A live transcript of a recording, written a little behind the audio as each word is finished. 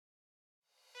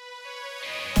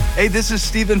Hey, this is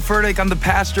Stephen Furtick. I'm the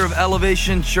pastor of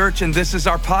Elevation Church, and this is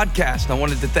our podcast. I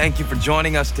wanted to thank you for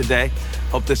joining us today.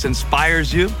 Hope this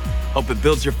inspires you. Hope it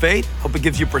builds your faith. Hope it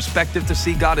gives you perspective to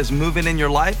see God is moving in your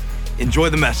life. Enjoy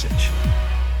the message.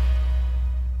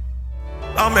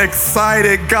 I'm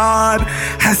excited. God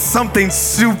has something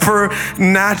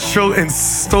supernatural in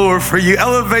store for you.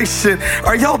 Elevation,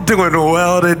 are y'all doing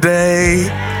well today?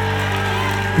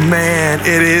 Man,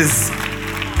 it is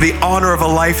the honor of a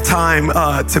lifetime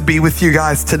to be with you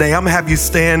guys today. I'm gonna have you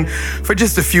stand for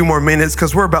just a few more minutes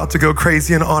because we're about to go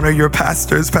crazy and honor your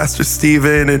pastors, Pastor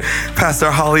Stephen and Pastor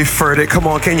Holly Furtick. Come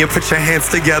on, can you put your hands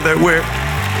together? We're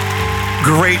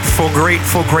grateful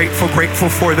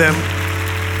for them.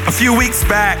 A few weeks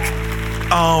back,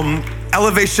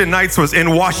 Elevation Nights was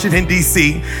in Washington,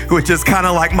 D.C., which is kind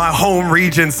of like my home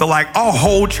region. So like our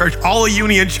whole church, all of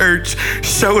Union Church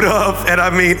showed up. And I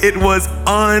mean, it was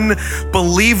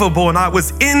unbelievable. And I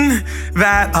was in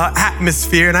that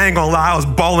atmosphere. And I ain't gonna lie, I was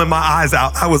bawling my eyes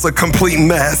out. I was a complete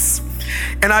mess.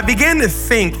 And I began to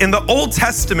think in the Old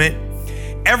Testament,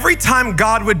 every time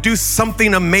God would do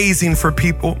something amazing for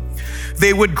people,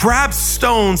 they would grab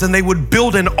stones and they would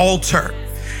build an altar.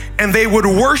 And they would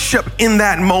worship in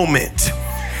that moment.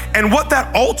 And what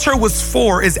that altar was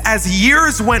for is as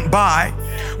years went by,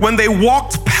 when they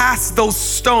walked past those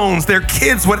stones, their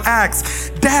kids would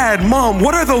ask, Dad, Mom,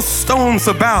 what are those stones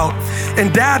about?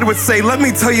 And Dad would say, let me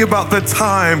tell you about the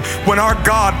time when our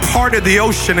God parted the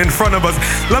ocean in front of us.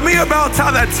 Let me about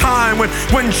tell that time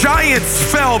when giants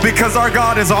fell because our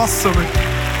God is awesome.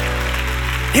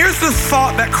 Here's the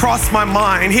thought that crossed my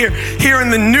mind. Here in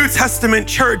the New Testament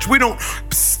church, we don't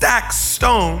stack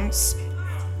stones,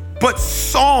 but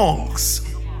songs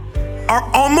are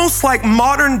almost like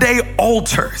modern day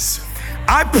altars.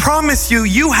 I promise you,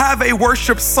 you have a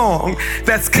worship song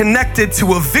that's connected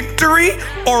to a victory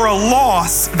or a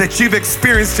loss that you've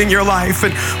experienced in your life.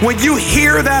 And when you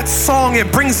hear that song,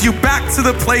 it brings you back to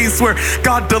the place where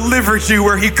God delivered you,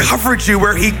 where he covered you,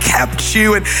 where he kept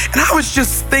you. And I was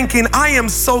just thinking, I am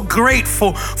so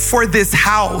grateful for this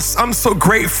house. I'm so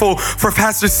grateful for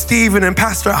Pastor Stephen and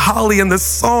Pastor Holly, and the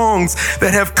songs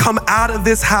that have come out of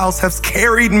this house have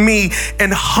carried me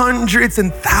and hundreds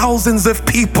and thousands of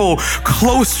people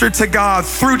closer to God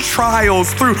through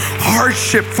trials, through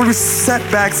hardship, through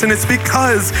setbacks. And it's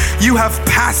because you have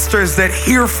pastors that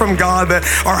hear from God, that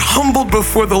are humbled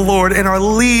before the Lord and are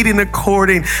leading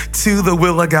according to the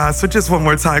will of God. So just one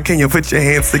more time, can you put your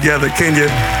hands together? Can you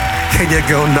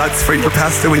go nuts for your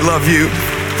pastor? We love you,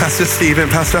 Pastor Stephen,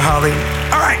 Pastor Holly.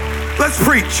 All right, let's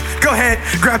preach. Go ahead,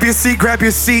 grab your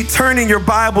seat, turn in your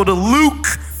Bible to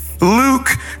Luke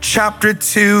chapter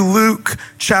 2,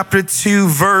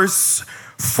 verse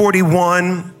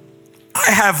 41.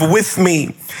 I have with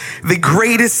me the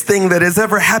greatest thing that has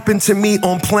ever happened to me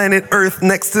on planet Earth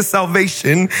next to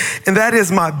salvation, and that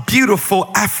is my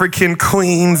beautiful African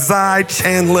queen,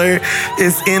 Chandler,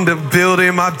 is in the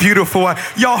building. My beautiful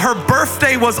wife. Y'all, her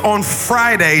birthday was on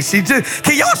Friday.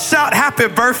 Can y'all shout happy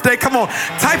birthday? Come on,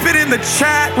 type it in the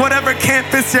chat, whatever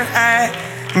campus you're at,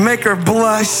 make her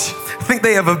blush. I think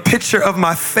they have a picture of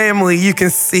my family. You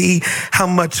can see how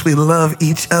much we love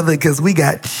each other because we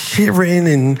got children.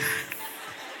 And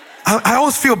I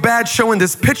always feel bad showing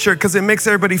this picture because it makes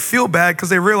everybody feel bad because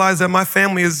they realize that my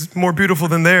family is more beautiful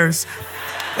than theirs.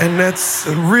 And that's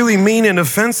really mean and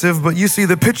offensive, but you see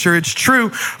the picture, it's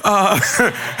true.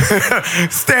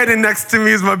 Standing next to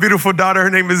me is my beautiful daughter. Her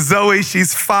name is Zoe.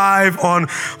 She's 5. On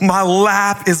my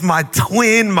lap is my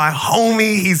twin, my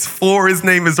homie. He's 4. His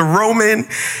name is Roman.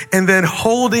 And then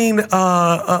holding,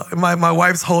 my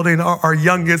wife's holding our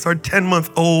youngest, our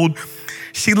 10-month-old.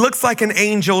 She looks like an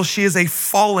angel. She is a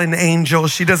fallen angel.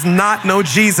 She does not know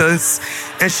Jesus.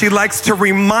 And she likes to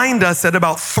remind us at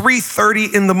about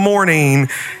 3:30 in the morning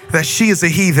that she is a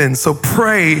heathen. So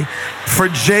pray for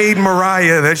Jade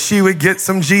Mariah that she would get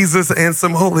some Jesus and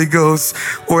some Holy Ghost,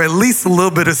 or at least a little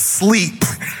bit of sleep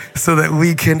so that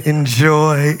we can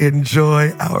enjoy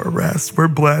our rest. We're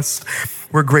blessed.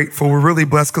 We're grateful. We're really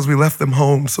blessed because we left them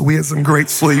home. So we had some great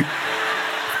sleep.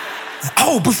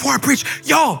 Oh, before I preach,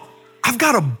 y'all, I've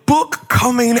got a book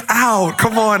coming out.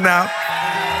 Come on now.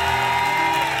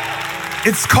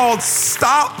 It's called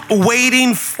Stop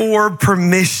Waiting for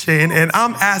Permission. And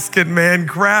I'm asking, man,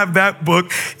 grab that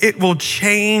book. It will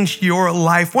change your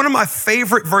life. One of my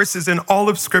favorite verses in all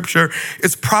of Scripture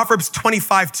is Proverbs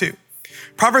 25:2.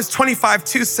 Proverbs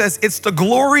 25:2 says, it's the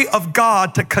glory of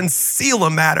God to conceal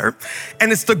a matter,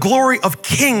 and it's the glory of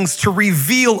kings to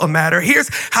reveal a matter. Here's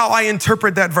how I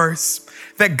interpret that verse,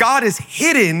 that God has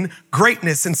hidden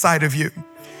greatness inside of you.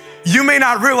 You may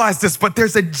not realize this, but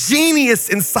there's a genius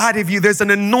inside of you. There's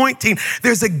an anointing.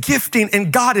 There's a gifting,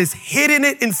 and God has hidden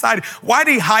it inside. Why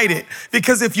did he hide it?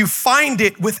 Because if you find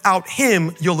it without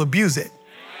him, you'll abuse it.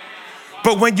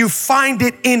 But when you find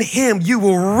it in him, you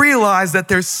will realize that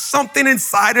there's something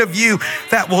inside of you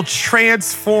that will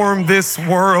transform this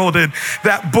world. And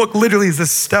that book literally is a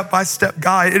step-by-step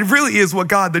guide. It really is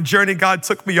the journey God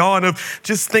took me on, of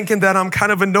just thinking that I'm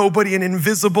kind of a nobody and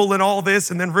invisible in all this,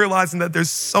 and then realizing that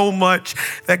there's so much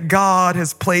that God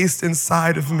has placed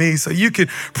inside of me. So you can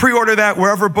pre-order that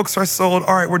wherever books are sold.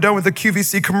 All right, we're done with the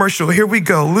QVC commercial. Here we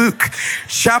go. Luke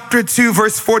chapter 2,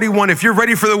 verse 41. If you're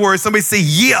ready for the word, somebody say,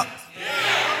 yeah.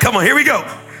 Come on, here we go.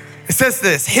 It says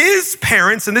this: his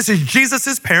parents, and this is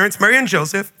Jesus's parents, Mary and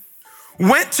Joseph,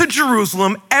 went to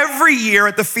Jerusalem every year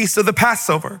at the feast of the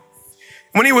Passover.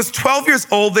 When he was 12 years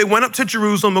old, they went up to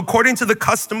Jerusalem according to the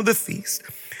custom of the feast.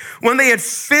 When they had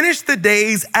finished the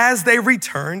days as they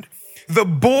returned, the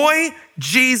boy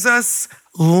Jesus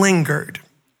lingered.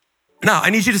 Now,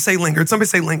 I need you to say lingered. Somebody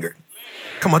say lingered.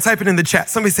 Come on, type it in the chat.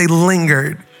 Somebody say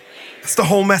lingered. That's the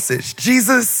whole message.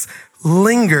 Jesus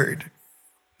lingered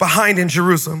behind in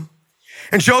Jerusalem.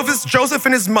 And Joseph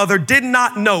and his mother did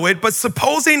not know it, but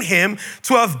supposing him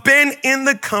to have been in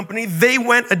the company, they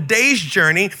went a day's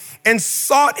journey and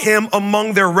sought him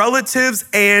among their relatives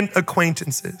and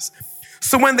acquaintances.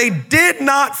 So when they did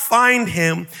not find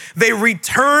him, they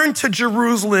returned to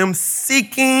Jerusalem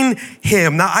seeking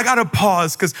him. Now I gotta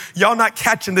pause because y'all not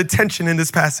catching the tension in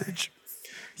this passage.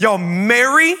 Y'all,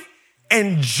 Mary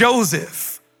and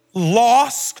Joseph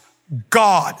lost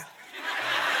God.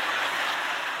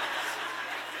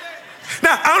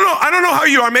 Now, I don't know how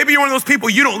you are. Maybe you're one of those people,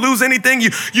 you don't lose anything.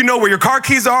 You know where your car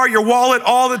keys are, your wallet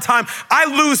all the time. I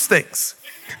lose things.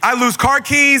 I lose car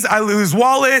keys, I lose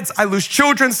wallets, I lose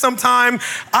children sometime.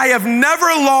 I have never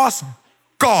lost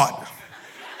God.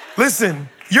 Listen,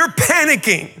 you're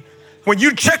panicking when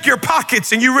you check your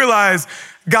pockets and you realize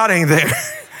God ain't there.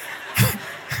 It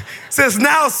says,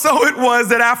 now so it was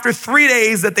that after 3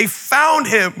 days that they found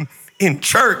him in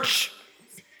church.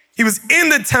 He was in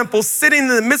the temple, sitting in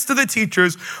the midst of the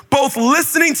teachers, both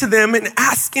listening to them and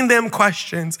asking them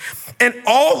questions. And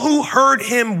all who heard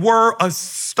him were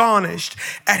astonished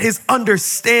at his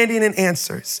understanding and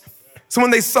answers. So when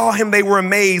they saw him, they were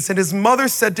amazed. And his mother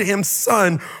said to him,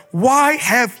 son, why'd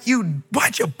you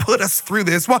put us through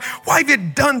this? Why have you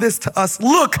done this to us?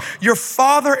 Look, your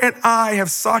father and I have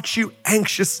sought you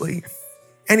anxiously.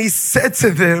 And he said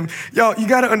to them, y'all, you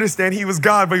got to understand, he was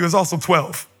God, but he was also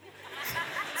 12.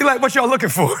 He's like, what y'all looking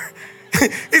for?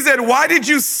 He said, why did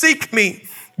you seek me?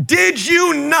 Did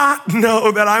you not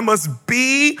know that I must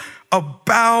be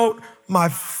about my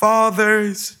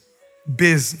father's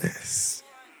business?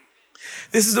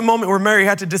 This is the moment where Mary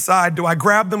had to decide, do I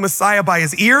grab the Messiah by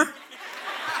his ear?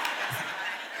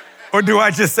 Or do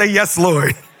I just say, yes,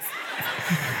 Lord?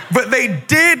 But they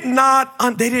didn't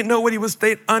know what he was,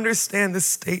 they didn't understand the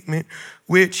statement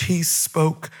which he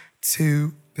spoke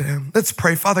to them. Let's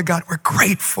pray. Father God, we're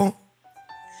grateful.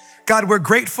 God, we're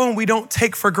grateful and we don't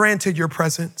take for granted your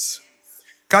presence.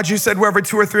 God, you said wherever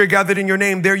 2 or 3 are gathered in your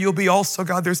name, there you'll be also.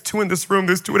 God, there's 2 in this room.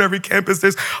 There's 2 at every campus.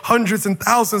 There's hundreds and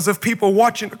thousands of people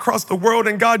watching across the world.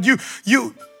 And God, you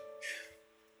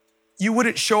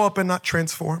wouldn't show up and not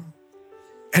transform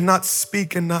and not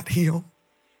speak and not heal.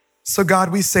 So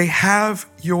God, we say, have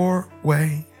your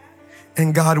way.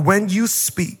 And God, when you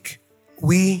speak,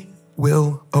 we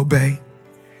will obey.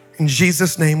 In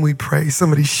Jesus' name we pray.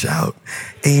 Somebody shout,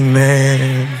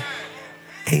 amen.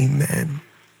 Amen.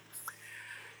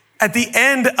 At the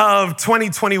end of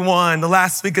 2021, the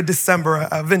last week of December,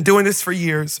 I've been doing this for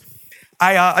years.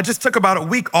 I just took about a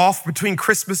week off between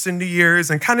Christmas and New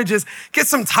Year's and kind of just get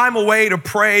some time away to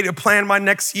pray, to plan my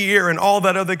next year and all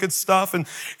that other good stuff. And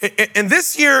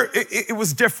this year, it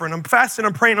was different. I'm fasting,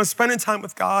 I'm praying, I'm spending time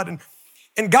with God.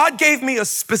 And God gave me a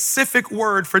specific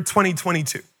word for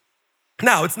 2022.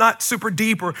 Now, it's not super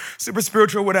deep or super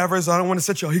spiritual or whatever, so I don't want to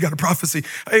set you, you got a prophecy.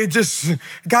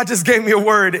 God just gave me a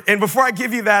word. And before I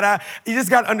give you that, you just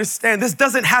got to understand, this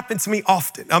doesn't happen to me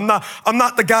often. I'm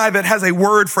not the guy that has a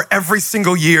word for every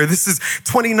single year. This is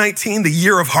 2019, the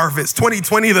year of harvest.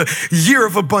 2020, the year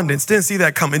of abundance. Didn't see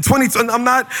that coming.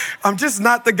 I'm just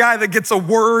not the guy that gets a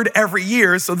word every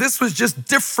year. So this was just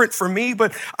different for me,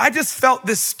 but I just felt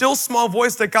this still small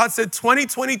voice that God said,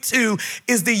 2022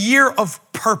 is the year of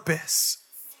purpose.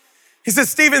 He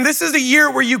says, Stephen, this is a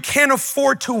year where you can't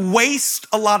afford to waste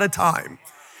a lot of time.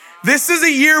 This is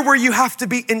a year where you have to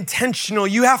be intentional.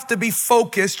 You have to be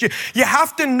focused. You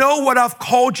have to know what I've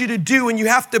called you to do, and you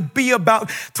have to be about.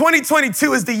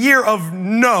 2022 is the year of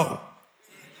no.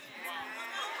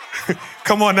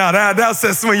 Come on now, that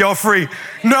sets some of y'all free.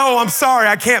 No, I'm sorry,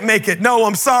 I can't make it. No,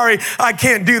 I'm sorry, I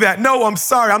can't do that. No, I'm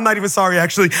sorry, I'm not even sorry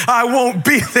actually. I won't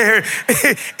be there.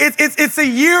 It's a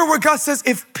year where God says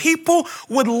if people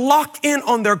would lock in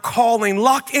on their calling,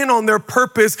 lock in on their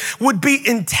purpose, would be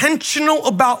intentional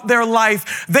about their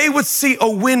life, they would see a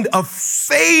wind of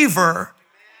favor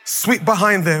sweep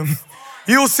behind them.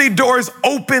 You'll see doors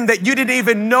open that you didn't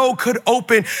even know could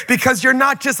open because you're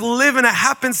not just living a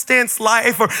happenstance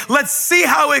life or let's see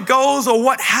how it goes or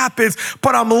what happens,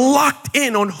 but I'm locked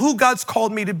in on who God's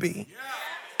called me to be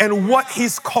and what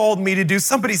he's called me to do.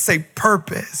 Somebody say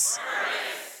purpose.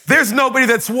 There's nobody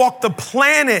that's walked the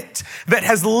planet that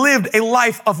has lived a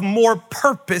life of more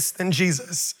purpose than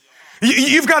Jesus.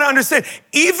 You've got to understand,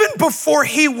 even before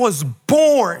he was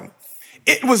born,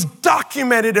 it was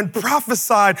documented and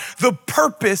prophesied the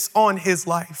purpose on his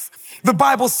life. The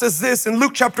Bible says this in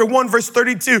Luke chapter 1, verse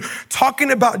 32, talking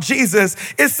about Jesus.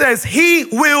 It says, he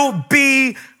will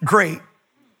be great.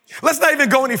 Let's not even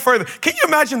go any further. Can you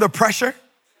imagine the pressure?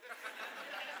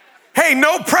 Hey,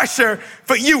 no pressure,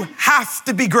 but you have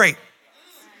to be great.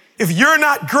 If you're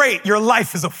not great, your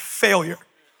life is a failure.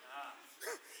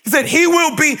 He said, he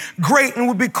will be great and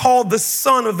will be called the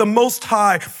Son of the Most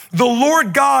High. The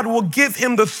Lord God will give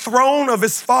him the throne of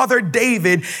his father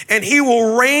David, and he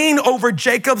will reign over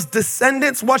Jacob's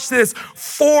descendants. Watch this,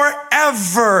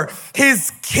 forever.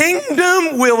 His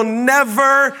kingdom will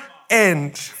never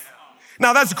end.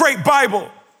 Now that's great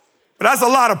Bible, but that's a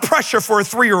lot of pressure for a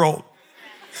 3-year-old.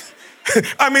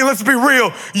 I mean, let's be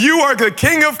real. You are the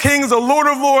King of Kings, the Lord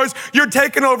of Lords. You're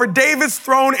taking over David's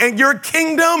throne and your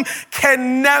kingdom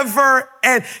can never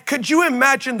end. Could you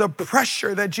imagine the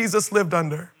pressure that Jesus lived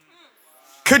under?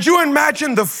 Could you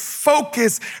imagine the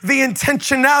focus, the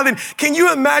intentionality? Can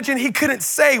you imagine he couldn't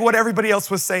say what everybody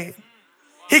else was saying?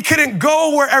 He couldn't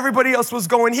go where everybody else was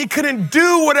going. He couldn't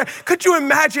do whatever. Could you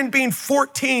imagine being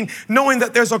 14 knowing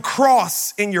that there's a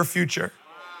cross in your future?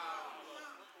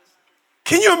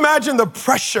 Can you imagine the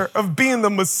pressure of being the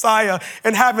Messiah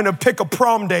and having to pick a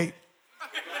prom date?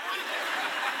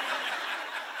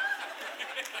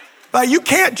 Like, you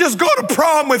can't just go to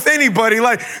prom with anybody.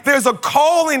 Like, there's a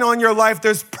calling on your life.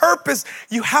 There's purpose.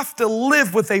 You have to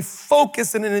live with a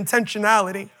focus and an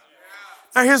intentionality.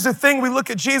 Now, here's the thing. We look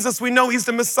at Jesus. We know he's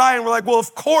the Messiah. And we're like, well,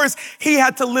 of course, he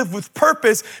had to live with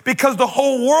purpose because the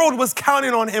whole world was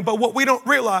counting on him. But what we don't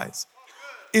realize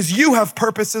is you have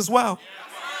purpose as well.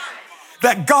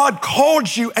 That God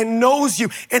called you and knows you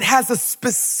and has a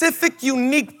specific,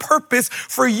 unique purpose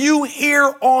for you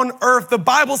here on earth. The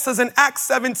Bible says in Acts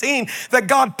 17 that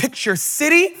God picked your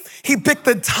city. He picked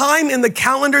the time in the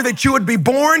calendar that you would be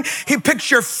born. He picked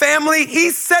your family.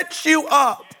 He set you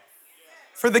up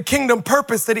for the kingdom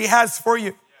purpose that he has for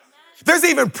you. There's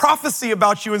even prophecy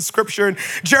about you in scripture. In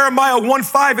Jeremiah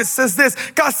 1:5, it says this.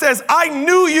 God says, I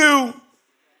knew you,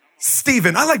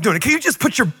 Stephen. I like doing it. Can you just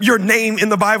put your name in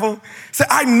the Bible? Say,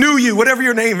 I knew you, whatever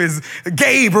your name is,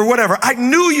 Gabe or whatever. I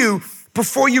knew you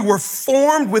before you were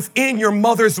formed within your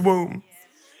mother's womb.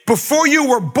 Before you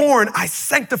were born, I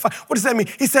sanctified. What does that mean?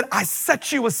 He said, I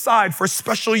set you aside for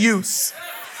special use.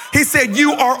 He said,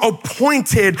 you are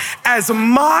appointed as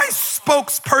my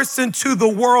spokesperson to the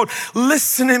world.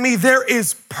 Listen to me, there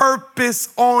is purpose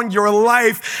on your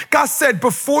life. God said,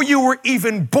 before you were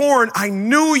even born, I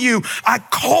knew you, I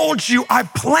called you, I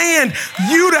planned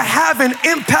you to have an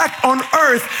impact on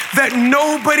earth that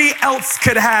nobody else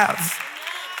could have.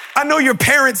 I know your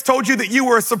parents told you that you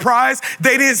were a surprise.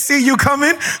 They didn't see you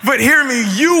coming, but hear me,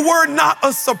 you were not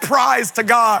a surprise to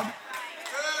God.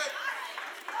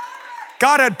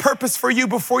 God had purpose for you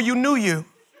before you knew you.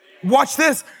 Watch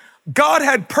this. God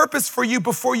had purpose for you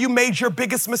before you made your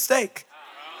biggest mistake.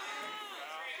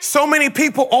 So many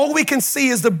people, all we can see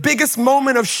is the biggest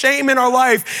moment of shame in our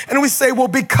life. And we say, well,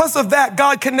 because of that,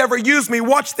 God can never use me.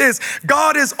 Watch this.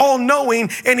 God is all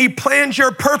knowing and he planned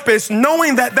your purpose,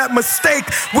 knowing that that mistake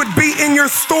would be in your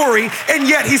story. And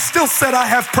yet he still said, I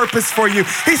have purpose for you.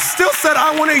 He still said,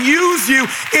 I want to use you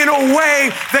in a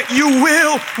way that you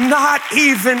will not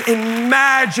even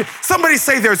imagine. Somebody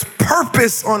say there's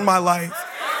purpose on my life.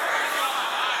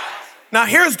 Now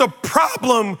here's the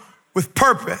problem with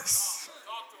purpose.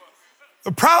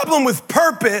 The problem with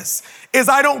purpose is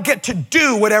I don't get to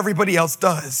do what everybody else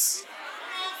does.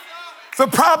 The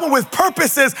problem with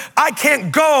purpose is I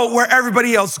can't go where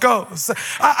everybody else goes.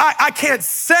 I can't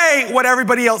say what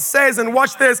everybody else says. And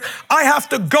watch this, I have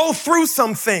to go through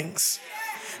some things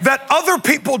that other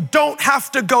people don't have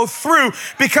to go through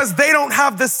because they don't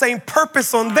have the same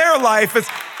purpose on their life as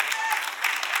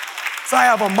I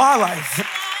have on my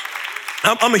life.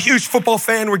 I'm a huge football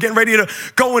fan. We're getting ready to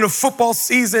go into football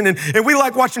season, and we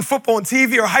like watching football on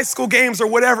TV or high school games or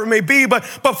whatever it may be. But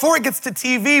before it gets to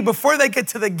TV, before they get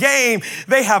to the game,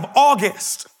 they have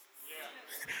August.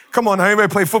 Come on, now,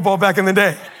 anybody play football back in the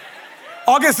day?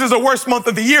 August is the worst month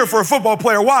of the year for a football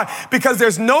player. Why? Because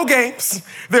there's no games,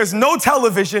 there's no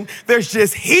television, there's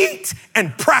just heat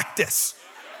and practice.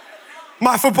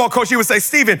 My football coach, he would say,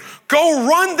 Stephen, go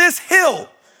run this hill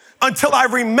until I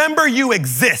remember you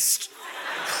exist.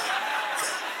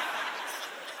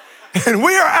 And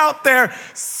we are out there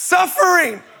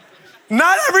suffering.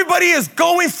 Not everybody is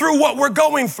going through what we're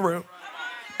going through,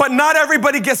 but not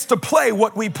everybody gets to play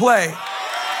what we play.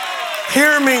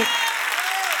 Hear me.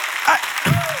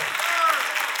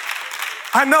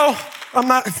 I know I'm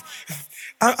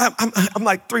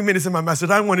like 3 minutes in my message.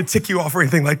 I don't want to tick you off or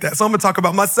anything like that. So I'm gonna talk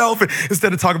about myself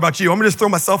instead of talk about you. I'm gonna just throw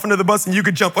myself under the bus and you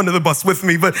can jump under the bus with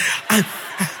me. But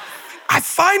I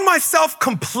find myself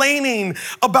complaining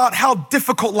about how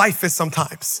difficult life is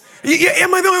sometimes.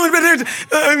 Am I the only one? I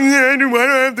don't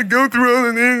have to go through all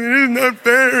of this. It's not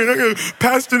fair. And I got to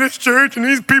pastor this church and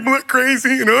these people are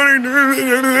crazy. And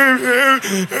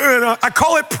I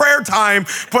call it prayer time,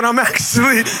 but I'm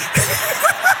actually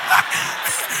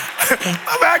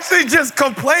just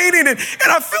complaining. And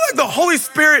I feel like the Holy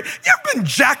Spirit, you ever been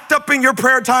jacked up in your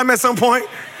prayer time at some point?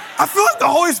 I feel like the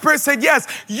Holy Spirit said, yes,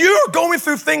 you're going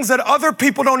through things that other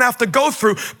people don't have to go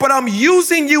through, but I'm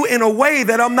using you in a way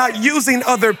that I'm not using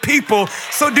other people.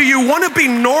 So do you want to be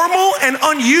normal and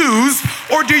unused,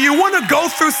 or do you want to go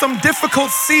through some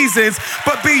difficult seasons,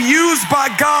 but be used by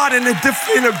God in a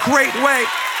great way?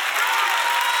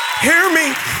 Hear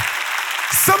me.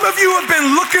 Some of you have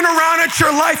been looking around at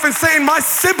your life and saying, my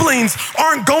siblings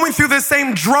aren't going through the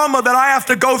same drama that I have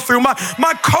to go through. My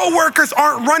coworkers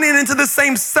aren't running into the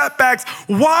same setbacks.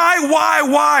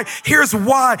 Why? Here's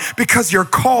why. Because you're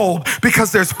called,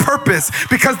 because there's purpose,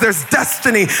 because there's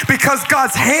destiny, because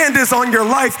God's hand is on your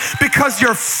life, because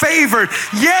you're favored.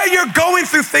 Yeah, you're going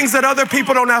through things that other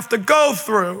people don't have to go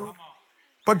through,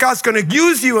 but God's going to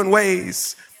use you in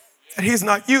ways that he's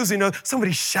not using.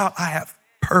 Somebody shout, I have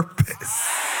purpose.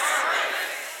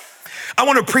 I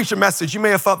want to preach a message. You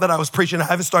may have thought that I was preaching. I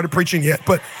haven't started preaching yet,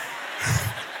 but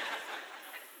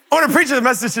I want to preach a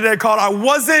message today called I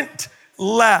Wasn't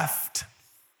Left,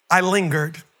 I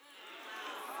Lingered.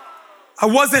 I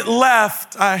wasn't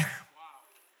left, I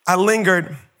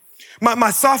lingered. My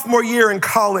sophomore year in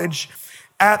college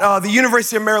at the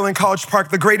University of Maryland, College Park,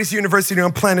 the greatest university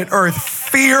on planet Earth,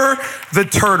 fear the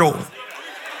turtle.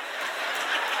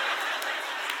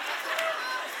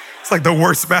 Like the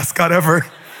worst mascot ever.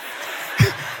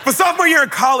 But sophomore year in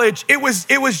college, it was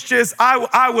just,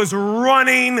 I was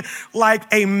running like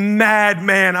a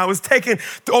madman. I was taking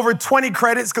over 20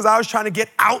 credits because I was trying to get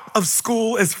out of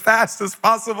school as fast as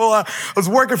possible. I was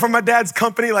working for my dad's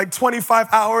company like 25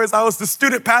 hours. I was the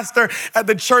student pastor at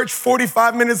the church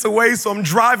 45 minutes away, so I'm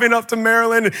driving up to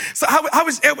Maryland. So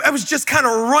I was just kind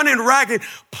of running ragged.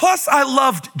 Plus, I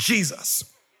loved Jesus.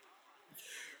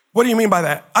 What do you mean by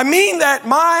that? I mean that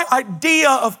my idea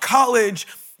of college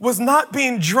was not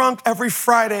being drunk every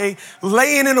Friday,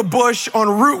 laying in a bush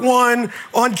on Route 1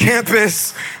 on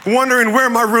campus, wondering where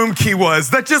my room key was.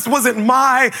 That just wasn't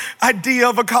my idea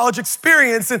of a college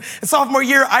experience. And sophomore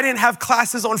year, I didn't have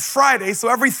classes on Friday. So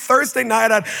every Thursday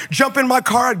night, I'd jump in my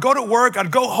car, I'd go to work,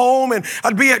 I'd go home, and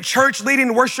I'd be at church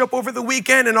leading worship over the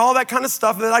weekend and all that kind of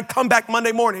stuff. And then I'd come back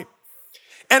Monday morning.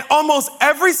 And almost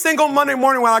every single Monday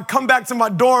morning when I come back to my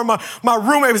dorm, my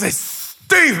roommate would say,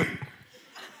 Stephen,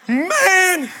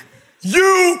 man,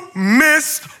 you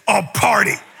missed a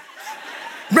party.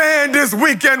 Man, this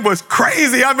weekend was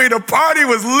crazy. I mean, the party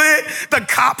was lit. The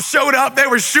cops showed up. They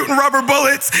were shooting rubber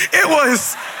bullets. It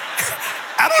was,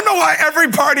 I don't know why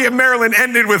every party in Maryland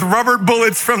ended with rubber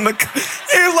bullets from the,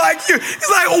 he's like,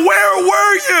 where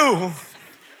were you?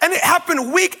 And it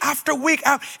happened week after week,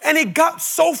 and he got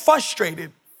so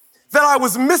frustrated that I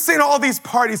was missing all these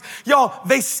parties. Y'all,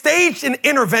 they staged an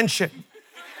intervention.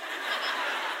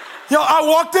 Y'all, I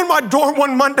walked in my dorm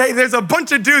one Monday, there's a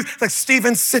bunch of dudes like,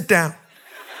 Stephen, sit down.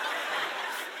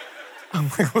 I'm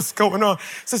like, what's going on? I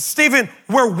said, Stephen,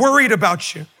 we're worried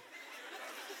about you.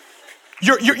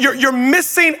 You're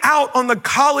missing out on the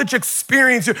college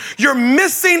experience. You're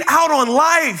missing out on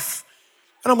life.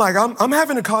 And I'm like, I'm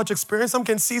having a college experience. I'm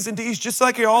getting C's and D's just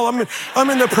like y'all. I'm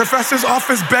in the professor's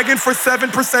office begging for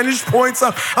 7 percentage points.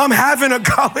 I'm having a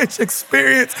college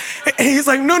experience. And he's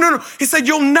like, no. He said,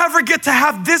 you'll never get to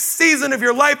have this season of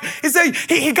your life. He said,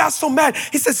 he got so mad.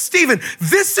 He said, Stephen,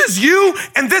 this is you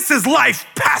and this is life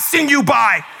passing you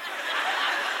by.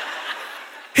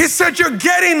 He said, you're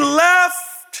getting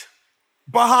left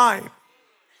behind.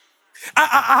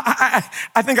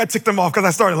 I think I ticked him off because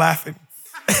I started laughing.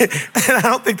 And I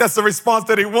don't think that's the response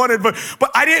that he wanted, but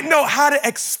I didn't know how to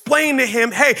explain to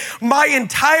him, hey, my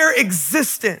entire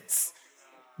existence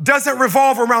doesn't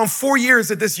revolve around 4 years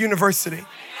at this university.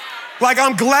 Like,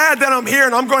 I'm glad that I'm here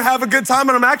and I'm going to have a good time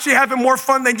and I'm actually having more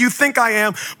fun than you think I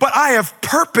am, but I have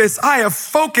purpose, I have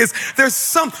focus.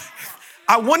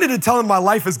 I wanted to tell him my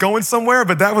life is going somewhere,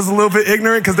 but that was a little bit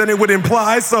ignorant because then it would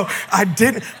imply, so I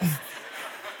didn't.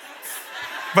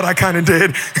 But I kind of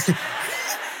did.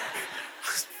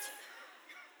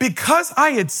 Because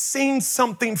I had seen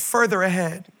something further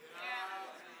ahead,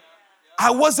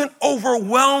 I wasn't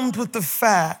overwhelmed with the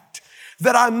fact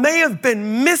that I may have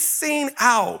been missing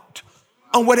out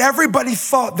on what everybody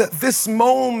thought that this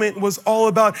moment was all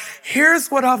about. Here's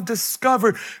what I've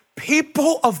discovered.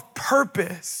 People of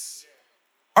purpose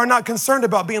are not concerned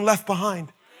about being left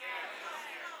behind.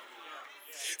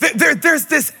 There's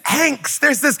this angst,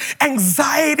 there's this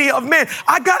anxiety of, man,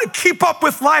 I gotta keep up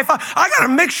with life. I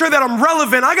gotta make sure that I'm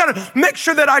relevant. I gotta make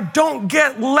sure that I don't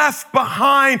get left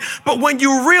behind. But when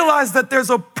you realize that there's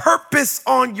a purpose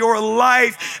on your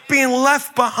life, being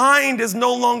left behind is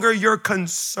no longer your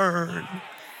concern.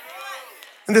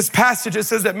 In this passage, it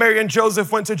says that Mary and Joseph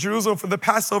went to Jerusalem for the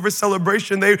Passover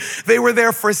celebration. They were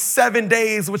there for 7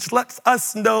 days, which lets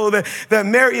us know that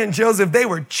Mary and Joseph, they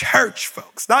were church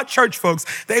folks. Not church folks,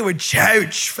 they were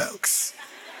church folks.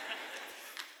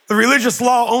 The religious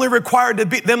law only required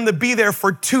them to be there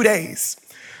for 2 days.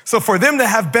 So for them to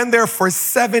have been there for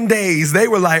 7 days, they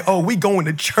were like, oh, we going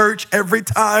to church every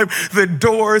time the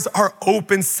doors are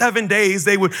open. 7 days,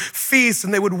 they would feast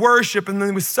and they would worship and then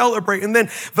they would celebrate. And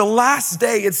then the last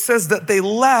day, it says that they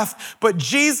left, but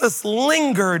Jesus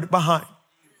lingered behind.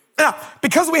 Now,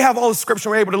 because we have all the scripture,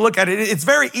 we're able to look at it, it's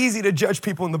very easy to judge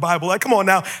people in the Bible. Like, come on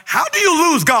now, how do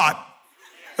you lose God?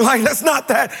 Like, that's not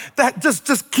that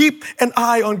just keep an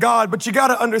eye on God. But you got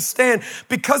to understand,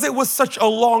 because it was such a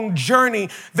long journey,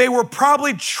 they were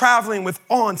probably traveling with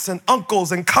aunts and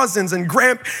uncles and cousins and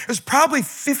There's probably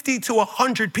 50 to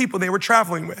 100 people they were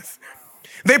traveling with.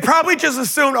 They probably just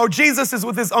assumed, oh, Jesus is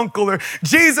with his uncle or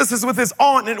Jesus is with his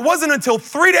aunt. And it wasn't until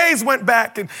 3 days went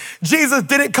back and Jesus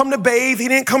didn't come to bathe. He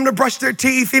didn't come to brush their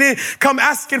teeth. He didn't come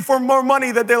asking for more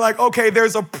money that they're like, okay,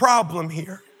 there's a problem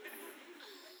here.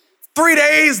 3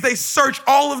 days, they search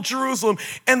all of Jerusalem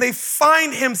and they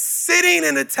find him sitting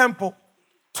in a temple,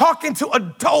 talking to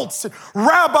adults and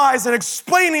rabbis and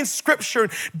explaining scripture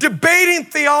and debating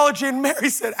theology. And Mary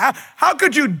said, how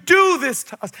could you do this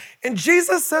to us? And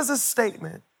Jesus says a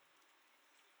statement.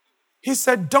 He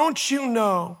said, don't you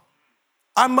know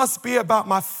I must be about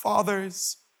my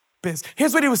Father's business?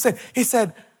 Here's what he was saying. He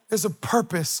said, there's a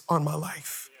purpose on my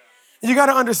life. You got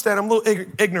to understand, I'm a little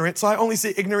ignorant, so I only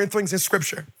see ignorant things in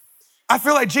scripture. I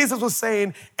feel like Jesus was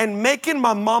saying, and making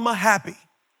my mama happy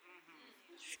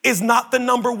is not the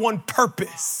number one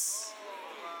purpose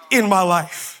in my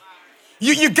life.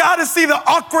 You got to see the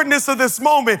awkwardness of this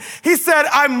moment. He said,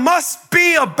 I must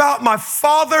be about my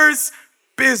Father's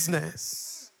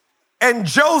business. And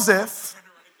Joseph,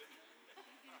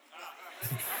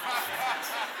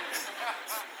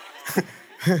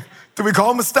 do we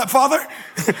call him a stepfather?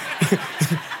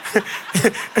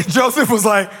 And Joseph was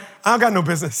like, I don't got no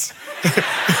business.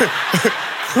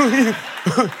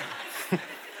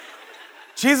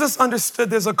 Jesus understood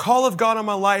there's a call of God on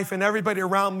my life and everybody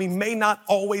around me may not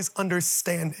always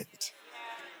understand it.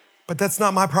 But that's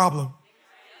not my problem.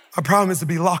 My problem is to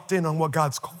be locked in on what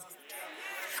God's called.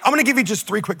 I'm gonna give you just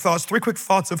three quick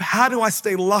thoughts of how do I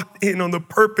stay locked in on the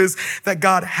purpose that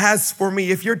God has for me.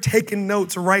 If you're taking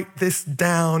notes, write this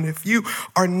down. If you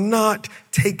are not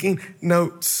taking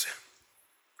notes,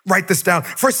 write this down.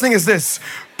 First thing is this: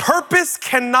 purpose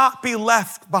cannot be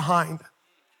left behind.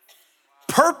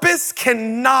 Purpose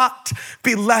cannot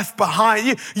be left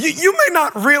behind. You may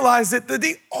not realize it, that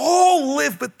they all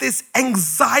live with this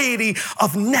anxiety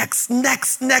of next.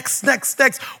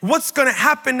 What's gonna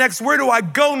happen next? Where do I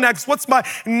go next? What's my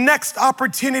next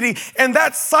opportunity? And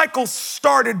that cycle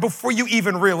started before you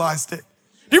even realized it.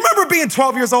 Do you remember being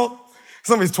 12 years old?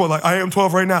 Somebody's 12, like I am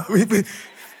 12 right now. Remember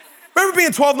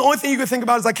being 12, the only thing you could think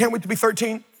about is I can't wait to be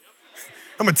 13?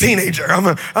 I'm a teenager, I'm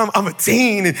a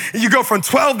teen. And you go from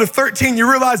 12 to 13, you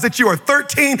realize that you are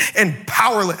 13 and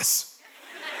powerless.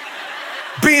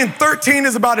 Being 13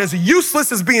 is about as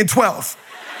useless as being 12.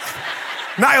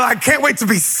 Now you're like, I can't wait to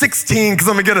be 16 because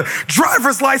I'm gonna get a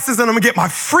driver's license and I'm gonna get my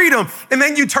freedom. And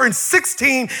then you turn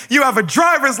 16, you have a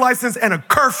driver's license and a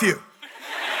curfew.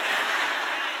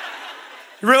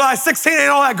 You realize 16 ain't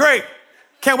all that great.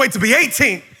 Can't wait to be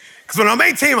 18. Because when I'm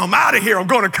 18, I'm out of here. I'm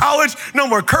going to college, no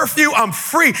more curfew, I'm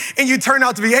free. And you turn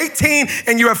out to be 18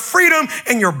 and you have freedom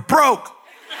and you're broke.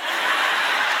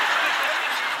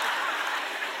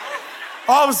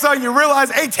 All of a sudden you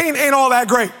realize 18 ain't all that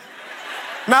great.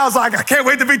 Now it's like, I can't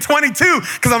wait to be 22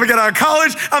 because I'm gonna get out of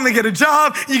college, I'm gonna get a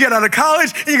job, you get out of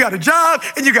college, you got a job,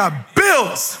 and you got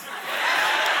bills.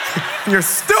 And you're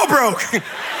still broke.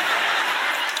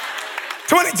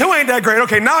 22 ain't that great.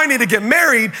 Okay, now I need to get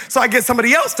married so I get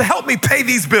somebody else to help me pay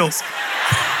these bills.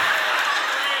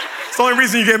 It's the only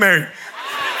reason you get married.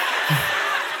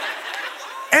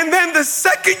 And then the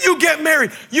second you get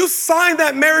married, you sign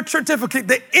that marriage certificate,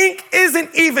 the ink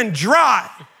isn't even dry.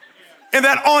 And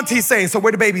that auntie's saying, so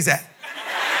where the baby's at?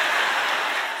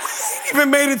 We ain't even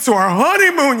made it to our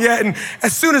honeymoon yet. And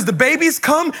as soon as the babies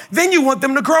come, then you want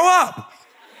them to grow up.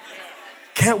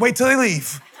 Can't wait till they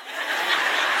leave.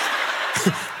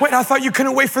 Wait, I thought you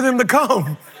couldn't wait for them to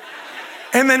come.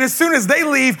 And then as soon as they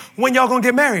leave, when y'all gonna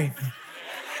get married?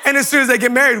 And as soon as they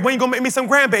get married, when you gonna make me some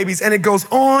grandbabies? And it goes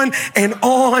on and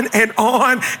on and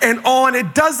on and on.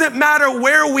 It doesn't matter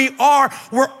where we are.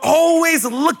 We're always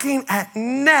looking at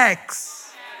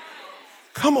next.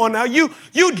 Come on now, you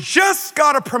just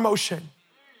got a promotion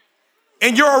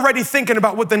and you're already thinking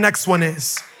about what the next one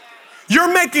is.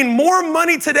 You're making more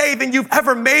money today than you've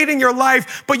ever made in your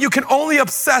life, but you can only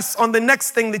obsess on the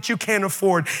next thing that you can't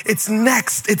afford. It's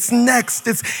next, it's next.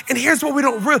 And here's what we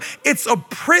don't realize. It's a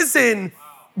prison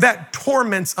that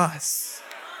torments us.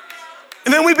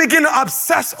 And then we begin to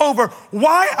obsess over,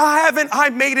 why haven't I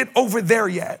made it over there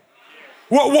yet?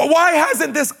 Why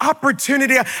hasn't this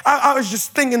opportunity? I was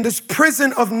just thinking, this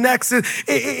prison of next,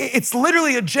 it's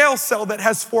literally a jail cell that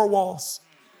has 4 walls.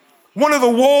 One of the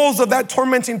walls of that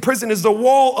tormenting prison is the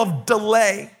wall of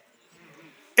delay.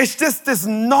 It's just this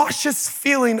nauseous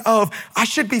feeling of, I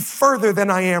should be further than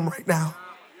I am right now.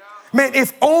 Man,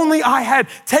 if only I had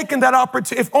taken that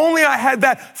opportunity, if only I had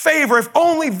that favor, if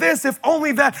only this, if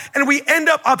only that. And we end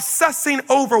up obsessing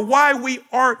over why we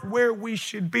aren't where we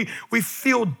should be. We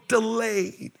feel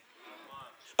delayed.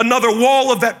 Another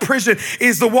wall of that prison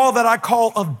is the wall that I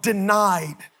call of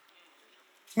denied.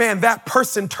 Man, that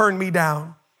person turned me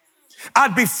down.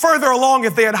 I'd be further along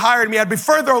if they had hired me. I'd be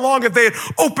further along if they had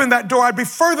opened that door. I'd be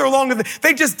further along if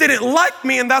they just didn't like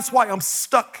me, and that's why I'm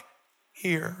stuck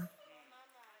here.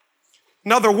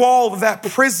 Another wall of that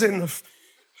prison of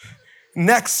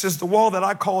next is the wall that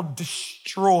I call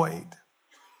destroyed.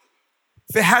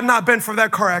 If it had not been for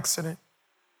that car accident,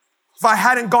 if I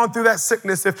hadn't gone through that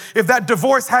sickness, if that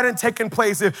divorce hadn't taken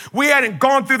place, if we hadn't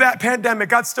gone through that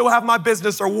pandemic, I'd still have my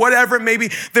business or whatever it may be.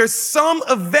 There's some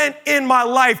event in my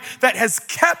life that has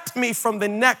kept me from the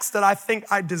next that I think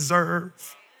I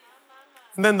deserve.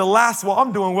 And then the last wall,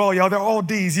 I'm doing well, y'all. They're all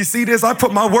D's. You see this? I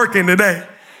put my work in today.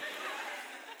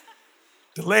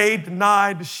 Delayed,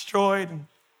 denied, destroyed,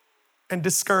 and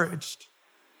discouraged.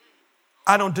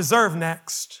 I don't deserve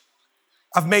next.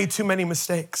 I've made too many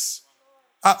mistakes.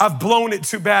 I've blown it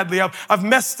too badly. I've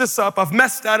messed this up. I've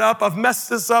messed that up. I've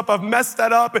messed this up. I've messed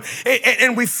that up.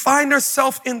 And we find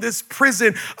ourselves in this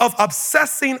prison of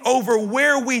obsessing over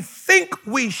where we think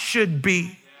we should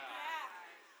be.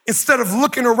 Instead of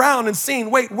looking around and seeing,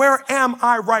 wait, where am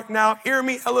I right now? Hear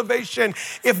me, Elevation.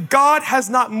 If God has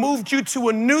not moved you to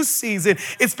a new season,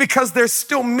 it's because there's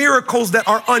still miracles that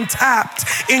are untapped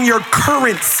in your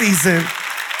current season.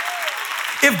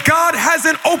 If God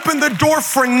hasn't opened the door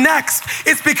for next,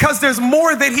 it's because there's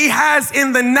more that he has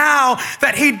in the now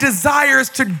that he desires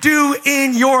to do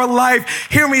in your life.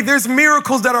 Hear me, there's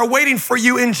miracles that are waiting for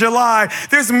you in July.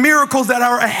 There's miracles that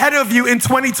are ahead of you in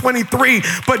 2023,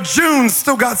 but June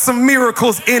still got some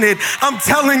miracles in it. I'm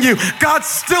telling you, God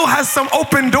still has some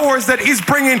open doors that he's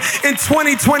bringing in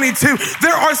 2022.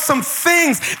 There are some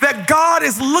things that God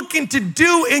is looking to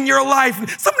do in your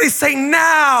life. Somebody say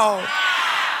now.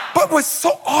 But we're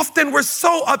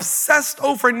so obsessed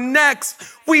over next,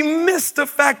 we miss the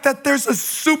fact that there's a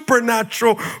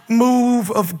supernatural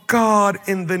move of God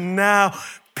in the now.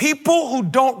 People who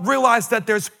don't realize that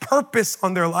there's purpose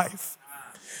on their life,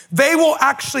 they will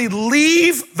actually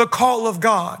leave the call of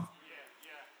God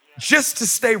just to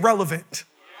stay relevant.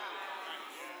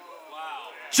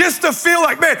 Just to feel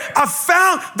like, man,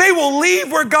 they will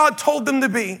leave where God told them to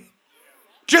be.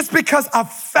 Just because I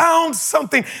found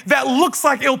something that looks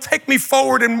like it'll take me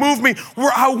forward and move me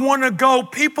where I want to go.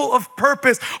 People of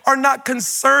purpose are not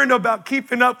concerned about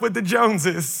keeping up with the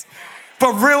Joneses.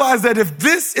 but realize that if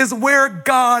this is where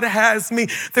God has me,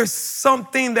 there's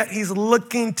something that he's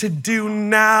looking to do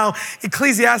now.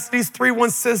 Ecclesiastes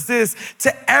 3:1 says this,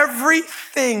 to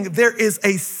everything there is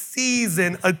a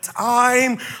season, a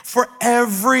time for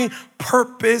every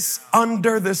purpose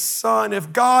under the sun.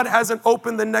 If God hasn't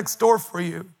opened the next door for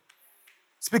you,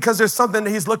 it's because there's something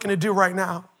that he's looking to do right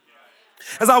now.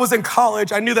 As I was in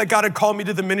college, I knew that God had called me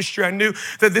to the ministry. I knew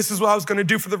that this is what I was going to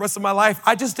do for the rest of my life.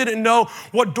 I just didn't know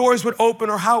what doors would open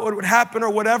or how it would happen or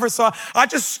whatever. So I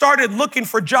just started looking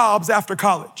for jobs after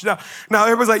college. Now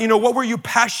everybody's like, what were you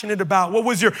passionate about? What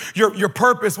was your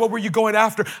purpose? What were you going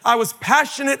after? I was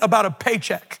passionate about a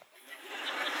paycheck.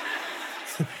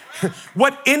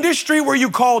 What industry were you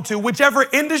called to? Whichever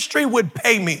industry would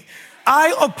pay me.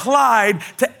 I applied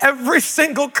to every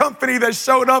single company that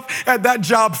showed up at that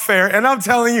job fair. And I'm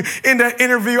telling you, in that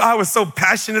interview, I was so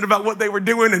passionate about what they were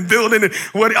doing and building and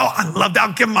I loved it.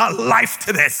 I'll give my life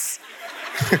to this.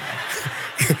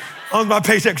 My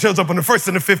paycheck shows up on the 1st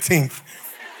and the 15th.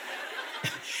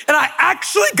 And I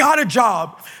actually got a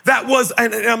job that was,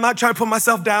 and I'm not trying to put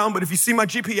myself down, but if you see my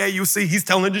GPA, you'll see he's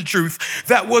telling the truth,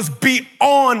 that was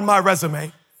beyond my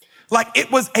resume. Like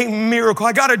it was a miracle.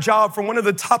 I got a job from one of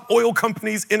the top oil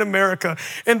companies in America.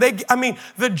 And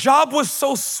the job was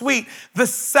so sweet. The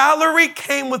salary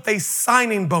came with a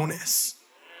signing bonus.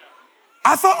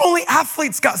 I thought only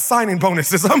athletes got signing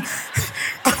bonuses. I'm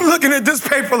looking at this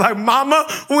paper like, mama,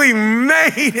 we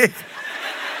made it.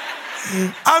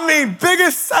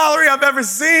 Biggest salary I've ever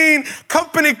seen,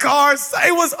 company cars.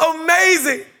 It was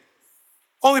amazing.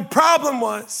 Only problem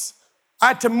was I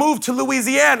had to move to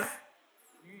Louisiana.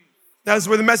 That's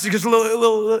where the message gets a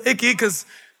little icky because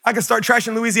I can start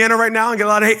trashing Louisiana right now and get a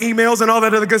lot of emails and all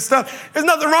that other good stuff. There's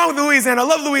nothing wrong with Louisiana. I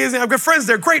love Louisiana. I have good friends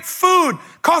there. Great food.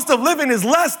 Cost of living is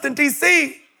less than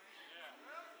DC.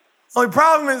 Only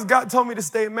problem is God told me to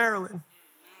stay in Maryland.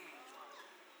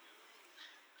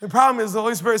 The problem is the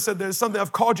Holy Spirit said there's something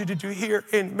I've called you to do here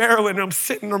in Maryland. And I'm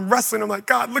sitting, I'm wrestling. I'm like,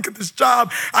 God, look at this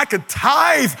job. I could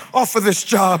tithe off of this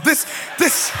job. This,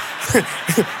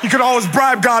 you could always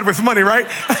bribe God with money, right?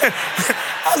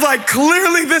 I was like,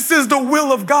 clearly this is the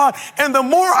will of God. And the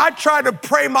more I tried to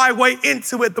pray my way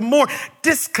into it, the more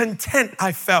discontent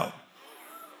I felt.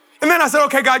 And then I said,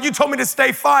 okay, God, you told me to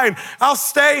stay, fine. I'll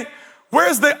stay.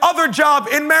 Where's the other job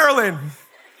in Maryland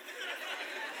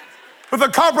with a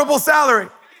comparable salary?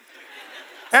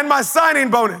 And my signing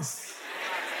bonus.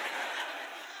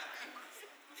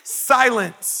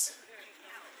 Silence.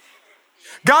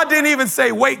 God didn't even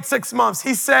say, wait 6 months.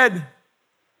 He said,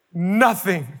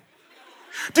 nothing.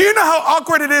 Do you know how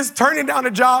awkward it is turning down a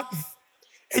job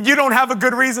and you don't have a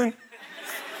good reason?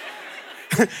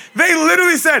 They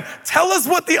literally said, tell us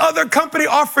what the other company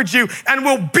offered you and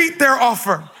we'll beat their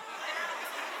offer.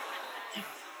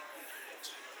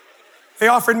 They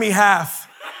offered me half.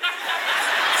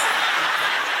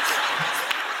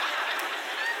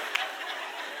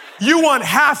 You want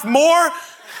half more?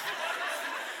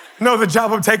 No, the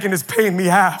job I'm taking is paying me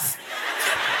half.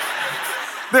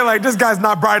 They're like, this guy's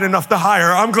not bright enough to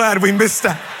hire. I'm glad we missed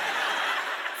that.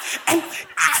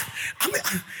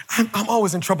 And I'm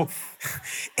always in trouble.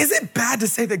 Is it bad to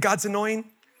say that God's annoying?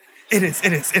 It is.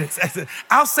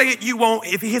 I'll say it, you won't.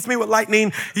 If he hits me with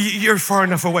lightning, you're far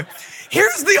enough away.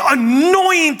 Here's the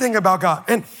annoying thing about God.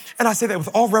 And I say that with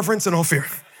all reverence and all fear.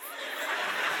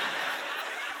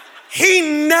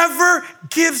 He never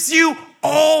gives you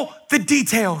all the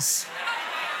details.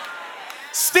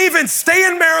 Stephen, stay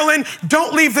in Maryland.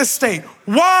 Don't leave this state.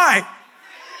 Why?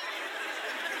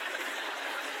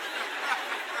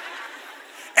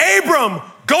 Abram,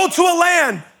 go to a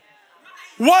land.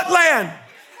 What land?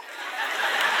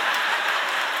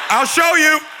 I'll show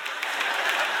you.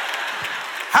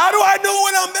 How do I know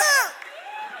when I'm there?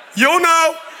 You'll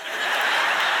know.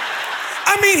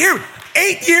 Here,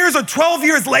 8 years or 12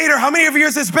 years later, how many of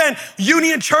years it's been,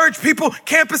 Union Church, people,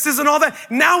 campuses and all that.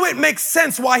 Now it makes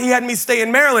sense why he had me stay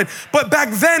in Maryland. But back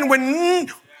then, when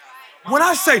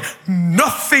I say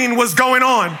nothing was going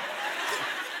on,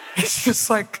 it's just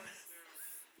like,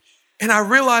 and I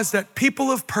realized that people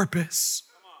of purpose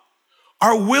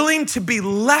are willing to be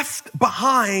left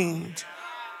behind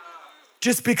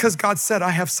just because God said,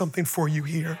 I have something for you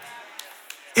here.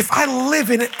 If I live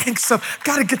in it,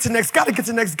 gotta get to next,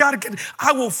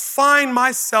 I will find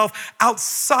myself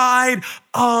outside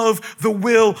of the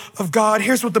will of God.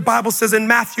 Here's what the Bible says in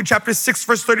Matthew chapter 6,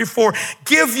 verse 34.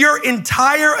 Give your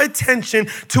entire attention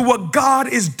to what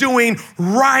God is doing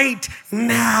right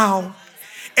now.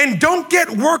 And don't get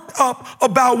worked up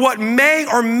about what may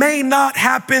or may not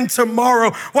happen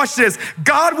tomorrow. Watch this.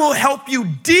 God will help you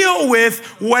deal with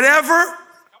whatever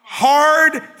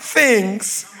hard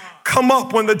things come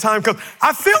up when the time comes.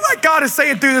 I feel like God is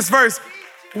saying through this verse,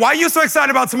 why are you so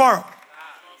excited about tomorrow?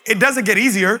 It doesn't get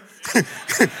easier.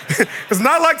 It's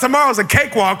not like tomorrow's a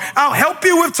cakewalk. I'll help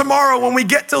you with tomorrow when we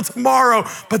get till tomorrow,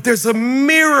 but there's a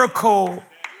miracle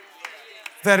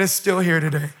that is still here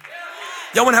today.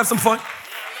 Y'all wanna have some fun?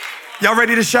 Y'all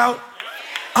ready to shout?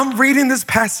 I'm reading this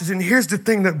passage, and here's the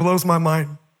thing that blows my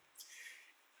mind.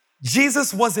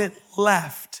 Jesus wasn't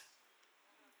left.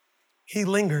 He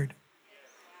lingered.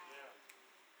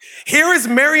 Here is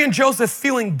Mary and Joseph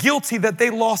feeling guilty that they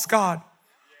lost God.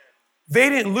 They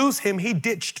didn't lose him, he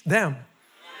ditched them.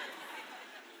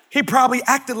 He probably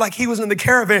acted like he was in the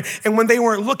caravan, and when they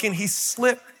weren't looking, he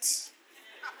slipped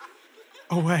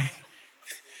away.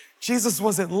 Jesus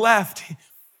wasn't left, he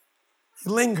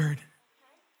lingered.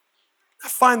 I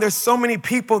find there's so many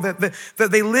people that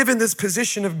they live in this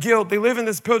position of guilt. They live in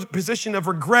this position of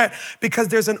regret because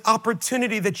there's an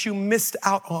opportunity that you missed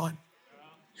out on.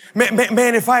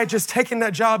 Man, if I had just taken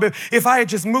that job, if I had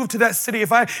just moved to that city,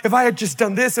 if I had just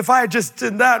done this, if I had just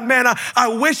done that, man, I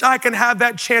wish I could have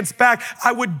that chance back.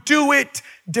 I would do it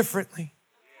differently.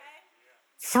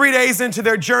 3 days into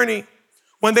their journey,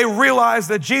 when they realized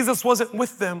that Jesus wasn't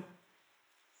with them,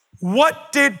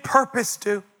 what did purpose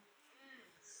do?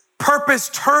 Purpose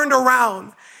turned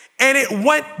around and it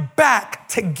went back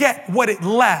to get what it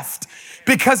left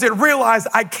because it realized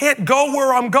I can't go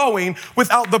where I'm going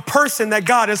without the person that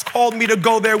God has called me to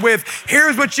go there with.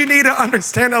 Here's what you need to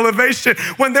understand, Elevation.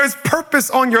 When there's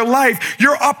purpose on your life,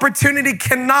 your opportunity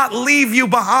cannot leave you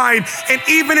behind. And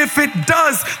even if it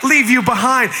does leave you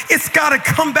behind, it's got to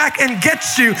come back and get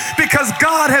you because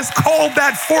God has called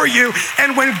that for you.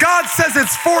 And when God says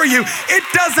it's for you, it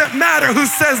doesn't matter who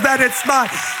says that it's not.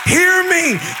 Hear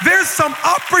me. There's some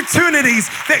opportunities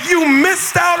that you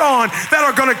missed out on that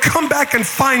are going to come back and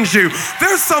find you.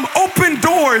 There's some open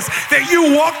doors that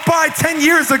you walked by 10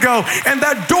 years ago, and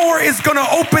that door is going to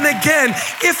open again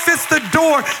if it's the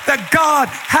door that God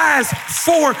has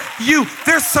for you.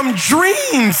 There's some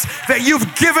dreams that you've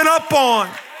given up on.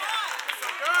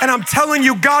 And I'm telling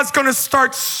you, God's going to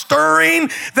start stirring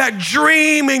that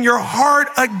dream in your heart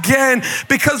again,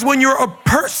 because when you're a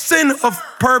person of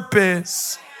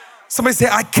purpose, somebody say,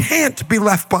 I can't be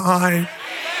left behind.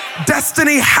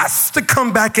 Destiny has to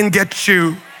come back and get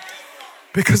you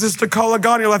because it's the call of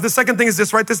God in your life. The second thing is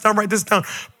this, write this down.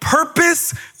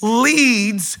 Purpose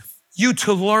leads you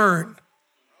to learn.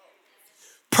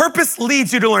 Purpose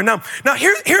leads you to learn. Now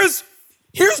here's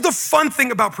the fun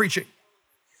thing about preaching.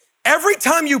 Every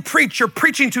time you preach, you're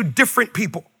preaching to different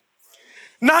people.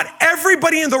 Not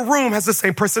everybody in the room has the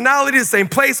same personality, the same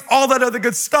place, all that other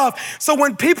good stuff. So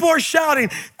when people are shouting,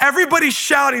 everybody's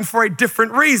shouting for a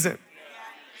different reason.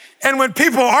 And when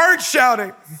people aren't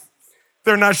shouting,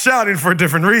 they're not shouting for a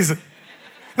different reason.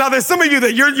 Now, there's some of you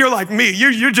that you're like me.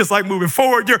 You're just like moving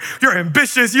forward. You're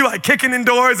ambitious. You like kicking in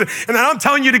doors. And then I'm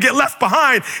telling you to get left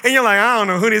behind. And you're like, I don't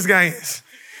know who this guy is.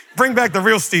 Bring back the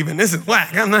real Stephen. This is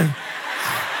whack. I'm not.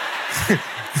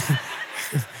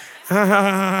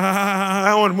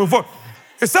 I want to move forward.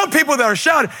 There's some people that are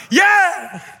shouting,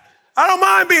 yeah, I don't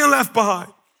mind being left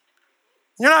behind.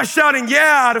 You're not shouting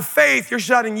yeah out of faith. You're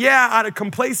shouting yeah out of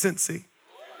complacency.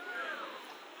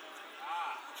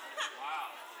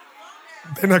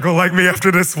 They're not going to like me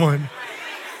after this one.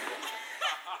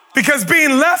 Because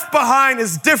being left behind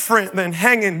is different than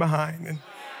hanging behind. And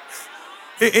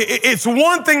it's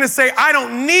one thing to say, I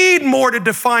don't need more to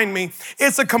define me.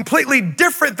 It's a completely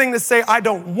different thing to say, I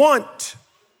don't want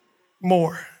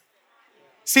more.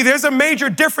 See, there's a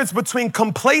major difference between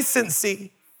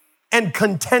complacency and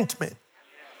contentment.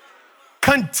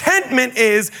 Contentment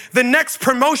is the next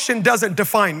promotion doesn't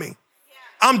define me.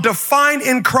 I'm defined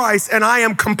in Christ and I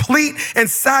am complete and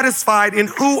satisfied in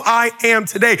who I am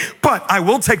today. But I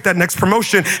will take that next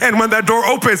promotion, and when that door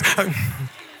opens,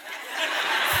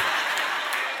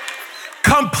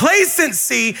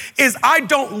 complacency is I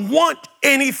don't want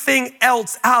anything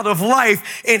else out of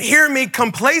life. And hear me,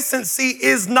 complacency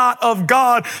is not of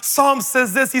God. Psalm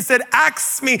says this, he said,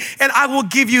 ask me and I will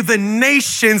give you the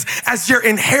nations as your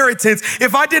inheritance.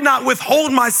 If I did not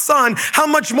withhold my son, how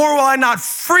much more will I not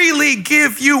freely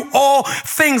give you all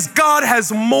things? God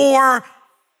has more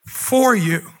for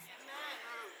you.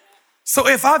 So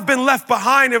if I've been left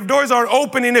behind, if doors aren't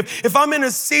opening, if I'm in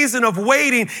a season of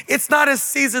waiting, it's not a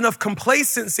season of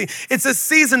complacency. It's a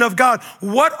season of God.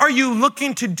 What are you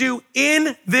looking to do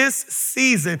in this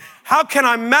season? How can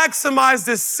I maximize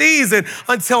this season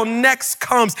until next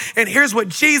comes? And here's what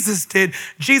Jesus did.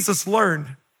 Jesus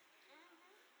learned.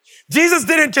 Jesus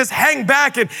didn't just hang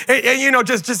back and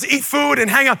just eat food and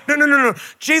hang out. No.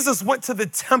 Jesus went to the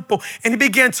temple and he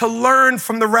began to learn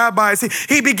from the rabbis.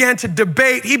 He began to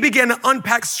debate. He began to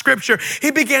unpack scripture. He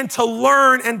began to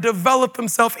learn and develop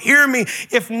himself. Hear me.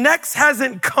 If next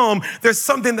hasn't come, there's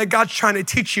something that God's trying to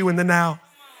teach you in the now.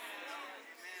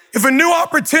 If a new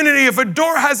opportunity, if a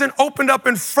door hasn't opened up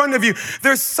in front of you,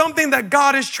 there's something that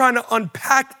God is trying to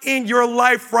unpack in your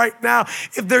life right now.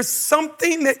 If there's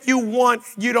something that you want,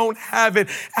 you don't have it,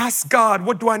 ask God,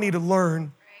 what do I need to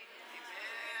learn?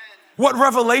 What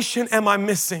revelation am I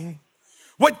missing?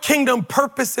 What kingdom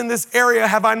purpose in this area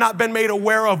have I not been made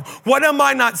aware of? What am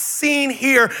I not seeing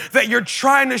here that you're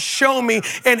trying to show me,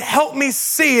 and help me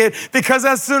see it, because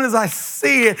as soon as I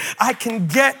see it, I can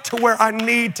get to where I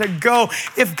need to go.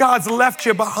 If God's left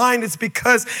you behind, it's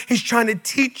because he's trying to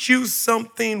teach you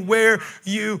something where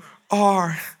you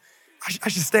are. I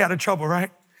should stay out of trouble, right?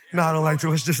 No, I don't like to.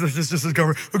 Let's just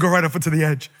go right up to the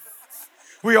edge.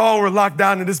 We all were locked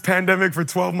down in this pandemic for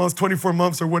 12 months, 24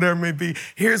 months, or whatever it may be.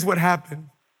 Here's what happened.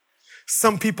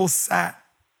 Some people sat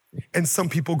and some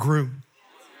people grew.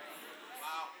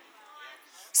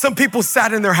 Some people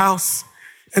sat in their house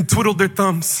and twiddled their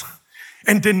thumbs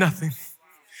and did nothing.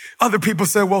 Other people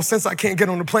said, well, since I can't get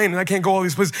on the plane and I can't go all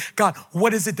these places, God,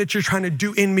 what is it that you're trying to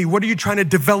do in me? What are you trying to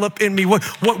develop in me? What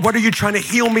are you trying to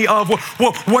heal me of?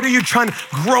 What are you trying to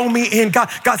grow me in? God,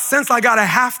 since I got a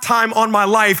halftime on my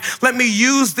life, let me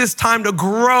use this time to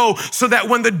grow so that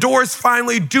when the doors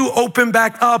finally do open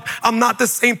back up, I'm not the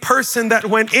same person that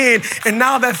went in. And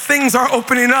now that things are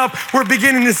opening up, we're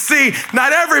beginning to see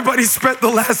not everybody spent the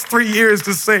last 3 years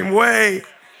the same way.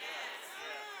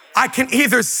 I can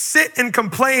either sit and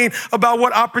complain about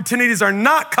what opportunities are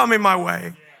not coming my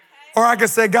way, or I can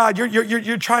say, God,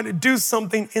 you're trying to do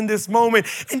something in this moment.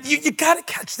 And you got to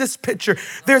catch this picture.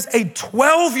 There's a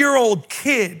 12-year-old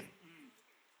kid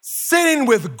sitting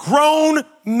with grown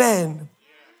men.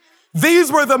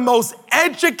 These were the most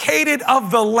educated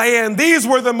of the land. These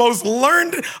were the most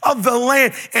learned of the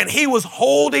land. And he was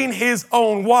holding his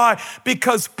own. Why?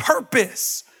 Because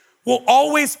purpose will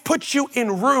always put you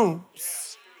in rooms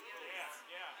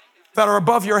that are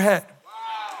above your head.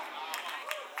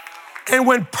 And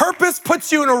when purpose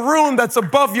puts you in a room that's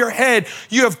above your head,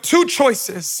 you have two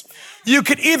choices. You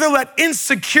could either let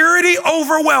insecurity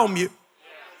overwhelm you,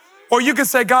 or you could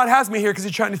say, God has me here because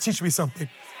he's trying to teach me something.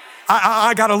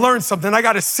 I got to learn something. I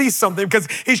got to see something because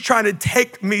he's trying to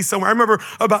take me somewhere. I remember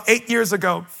about 8 years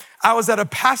ago, I was at a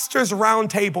pastor's round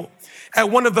table at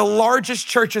one of the largest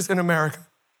churches in America.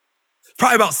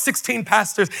 Probably about 16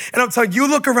 pastors. And I'm telling you,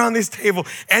 look around this table,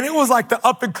 and it was like the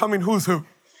up and coming who's who.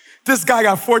 This guy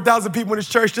got 4,000 people in his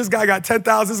church. This guy got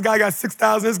 10,000. This guy got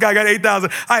 6,000. This guy got 8,000.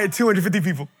 I had 250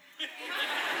 people.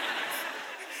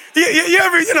 You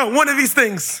ever, one of these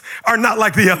things are not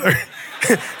like the other.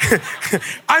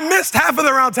 I missed half of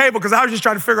the round table because I was just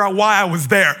trying to figure out why I was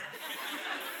there.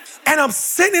 And I'm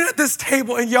sitting at this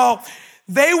table, and y'all,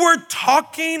 they were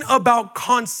talking about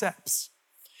concepts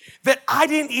that I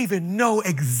didn't even know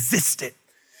existed.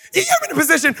 You ever in a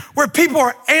position where people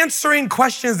are answering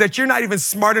questions that you're not even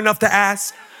smart enough to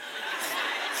ask?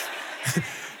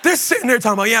 They're sitting there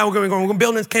talking about, yeah, we're going to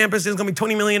build this campus. It's going to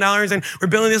be $20 million, and we're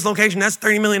building this location. That's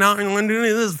 $30 million, and we're doing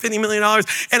this is $50 million.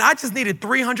 And I just needed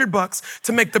 $300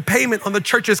 to make the payment on the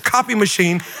church's copy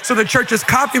machine so the church's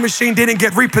copy machine didn't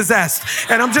get repossessed.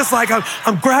 And I'm just like,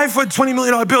 I'm grabbing for a $20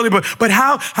 million building, but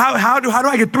how do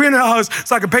I get $300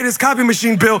 so I can pay this copy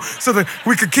machine bill so that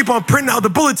we could keep on printing out the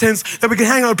bulletins that we can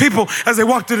hang on people as they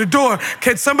walk through the door?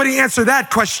 Can somebody answer that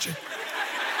question?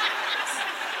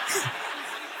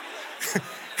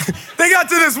 They got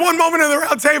to this one moment in the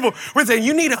round table where they say,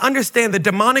 you need to understand the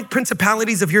demonic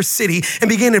principalities of your city and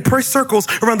begin to put circles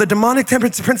around the demonic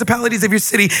principalities of your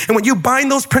city. And when you bind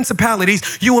those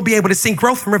principalities, you will be able to see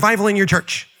growth and revival in your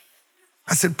church.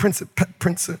 I said, Prince.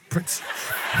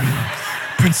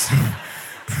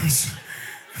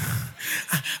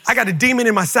 I got a demon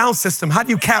in my sound system. How do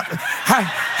you cast that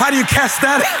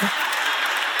out?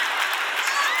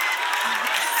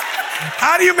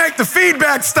 How do you make the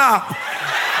feedback stop?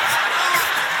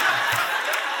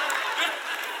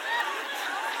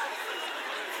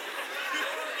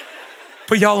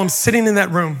 But y'all, I'm sitting in that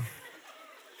room,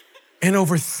 and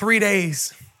over 3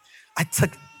 days, I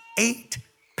took 8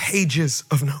 pages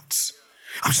of notes.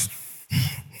 I'm just,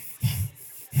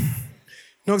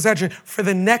 no exaggeration. For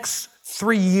the next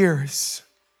 3 years,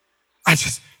 I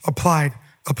just applied.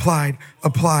 And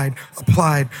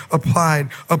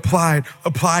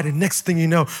next thing you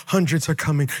know, hundreds are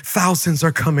coming, thousands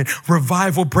are coming.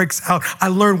 Revival breaks out. I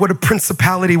learned what a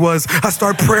principality was. I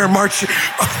start prayer marching.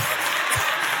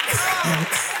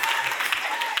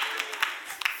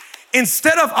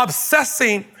 instead of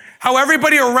obsessing how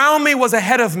everybody around me was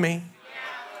ahead of me,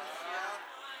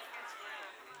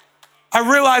 I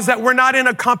realized that we're not in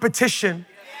a competition.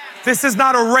 This is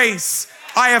not a race.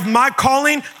 I have my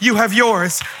calling, you have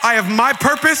yours. I have my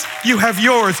purpose, you have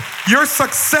yours. Your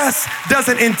success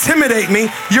doesn't intimidate me.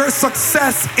 Your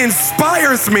success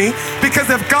inspires me, because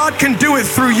if God can do it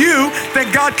through you,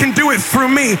 then God can do it through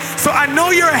me. So I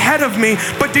know you're ahead of me,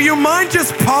 but do you mind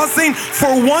just pausing for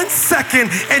 1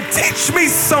 second and teach me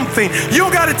something? You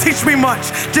don't gotta teach me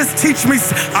much. Just teach me.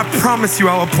 I promise you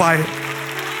I'll apply it.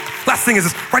 Last thing is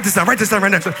this. Write this down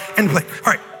right next to it. End play.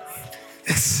 All right.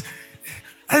 That's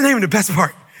not even the best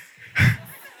part.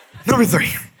 Number 3.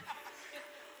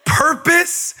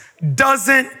 Purpose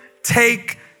doesn't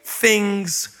take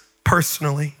things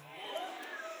personally.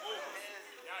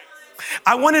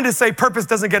 I wanted to say purpose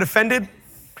doesn't get offended,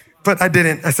 but I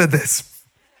didn't. I said this.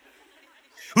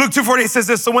 Luke 2:48 says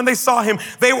this, so when they saw him,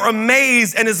 they were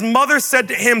amazed, and his mother said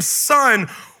to him, son,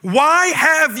 why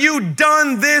have you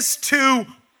done this to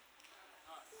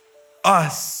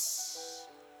us?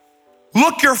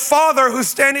 Look, your father who's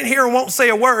standing here and won't say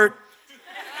a word.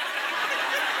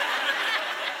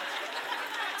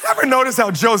 Ever notice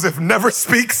how Joseph never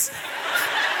speaks?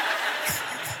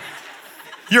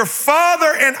 Your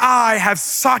father and I have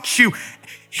sought you.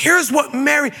 Here's what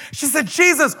Mary, she said,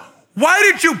 Jesus, why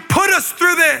did you put us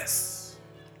through this?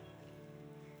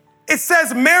 It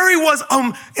says Mary was,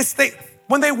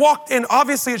 when they walked in,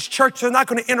 obviously it's church, they're not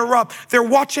gonna interrupt. They're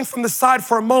watching from the side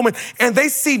for a moment, and they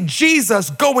see Jesus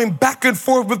going back and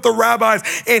forth with the rabbis,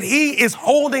 and he is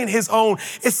holding his own.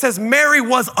 It says Mary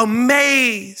was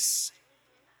amazed.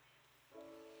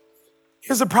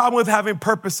 Here's the problem with having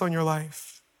purpose on your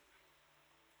life.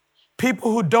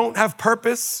 People who don't have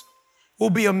purpose will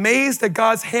be amazed at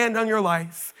God's hand on your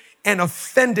life and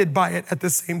offended by it at the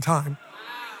same time.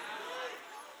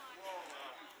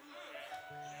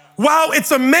 Wow, it's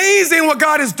amazing what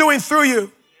God is doing through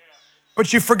you,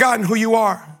 but you've forgotten who you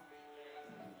are.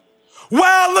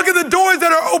 Wow, look at the doors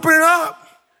that are opening up.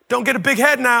 Don't get a big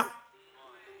head now.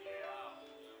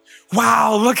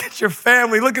 Wow, look at your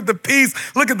family. Look at the peace.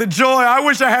 Look at the joy. I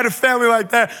wish I had a family like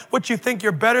that. What, you think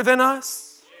you're better than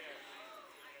us?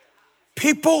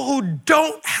 People who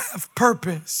don't have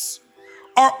purpose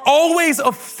are always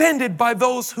offended by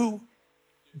those who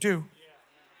do.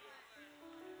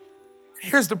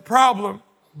 Here's the problem.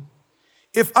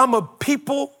 If I'm a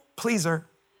people pleaser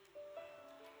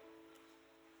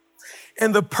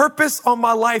and the purpose on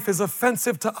my life is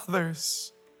offensive to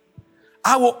others,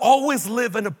 I will always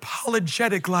live an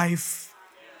apologetic life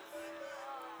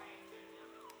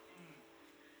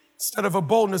instead of a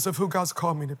boldness of who God's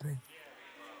called me to be.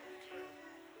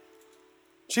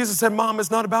 Jesus said, Mom,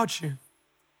 it's not about you.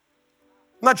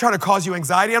 I'm not trying to cause you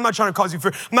anxiety. I'm not trying to cause you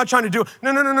fear. I'm not trying to do,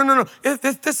 no.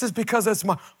 This is because it's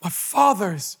my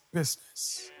Father's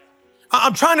business.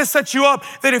 I'm trying to set you up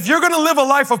that if you're going to live a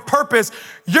life of purpose,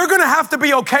 you're going to have to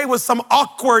be okay with some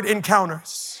awkward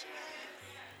encounters.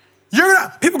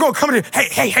 People going to come to you,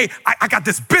 hey, I got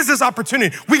this business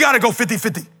opportunity. We got to go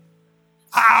 50-50.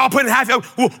 I'll put in half.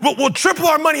 We'll triple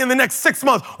our money in the next 6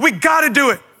 months. We got to do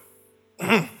it.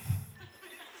 Mm-hmm.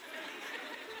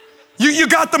 You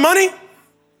got the money?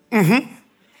 Mm-hmm.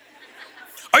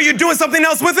 Are you doing something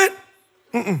else with it?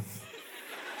 Mm-mm.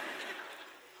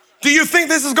 Do you think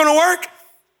this is gonna work?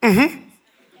 Mm-hmm.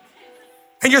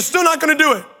 And you're still not gonna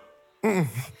do it? Mm-mm.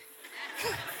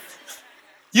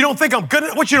 You don't think I'm good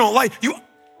at what you don't like?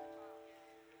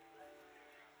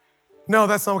 No,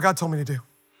 that's not what God told me to do.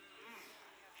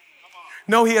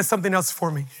 No, he has something else for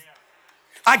me.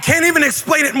 I can't even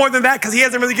explain it more than that because he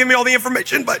hasn't really given me all the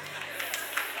information, but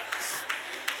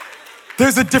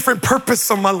there's a different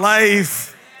purpose on my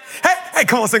life. Hey,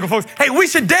 come on, single folks. Hey, we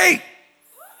should date.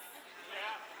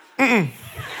 Mm-mm.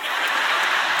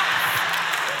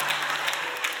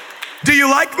 Do you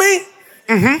like me?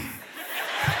 Mm-hmm.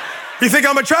 You think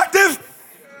I'm attractive?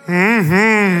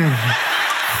 Mm-hmm.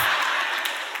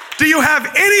 Do you have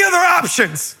any other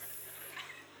options?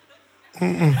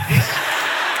 Mm-mm.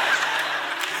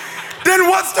 Then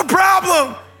what's the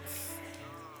problem?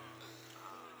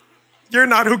 You're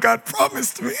not who God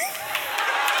promised me.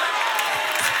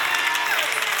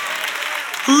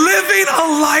 Living a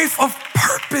life of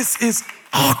purpose is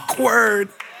awkward.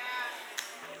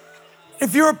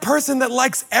 If you're a person that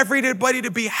likes everybody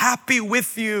to be happy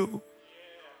with you,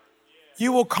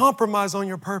 you will compromise on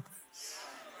your purpose.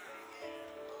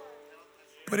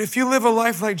 But if you live a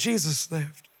life like Jesus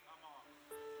lived,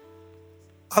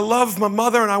 I love my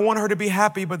mother and I want her to be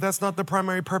happy, but that's not the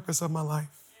primary purpose of my life.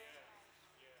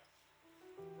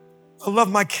 I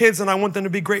love my kids and I want them to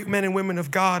be great men and women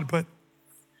of God, but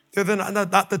They're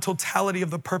not the totality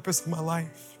of the purpose of my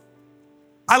life.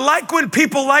 I like when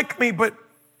people like me, but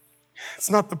it's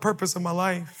not the purpose of my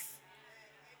life.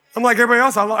 I'm like everybody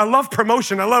else. I love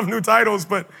promotion. I love new titles,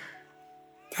 but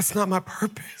that's not my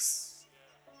purpose.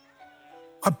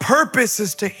 My purpose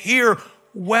is to hear,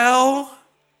 well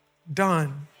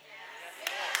done.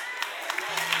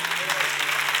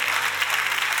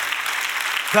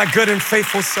 That good and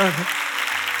faithful servant.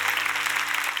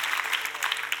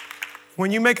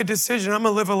 When you make a decision, I'm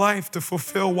gonna live a life to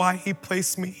fulfill why he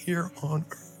placed me here on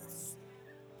earth,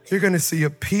 you're gonna see a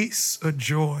peace, a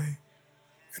joy,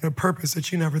 and a purpose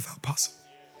that you never thought possible.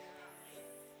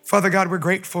 Father God, we're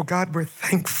grateful. God, we're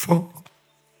thankful.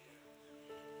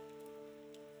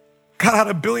 God, out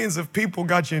of billions of people,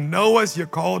 God, you know us, you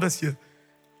called us, you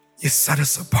set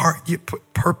us apart, you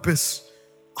put purpose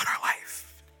on our life.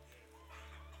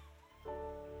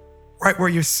 Right where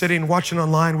you're sitting, watching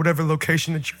online, whatever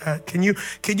location that you're at, can you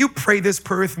pray this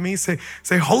prayer with me? Say,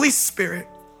 Holy Spirit,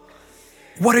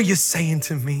 what are you saying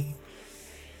to me?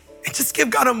 And just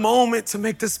give God a moment to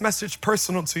make this message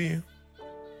personal to you.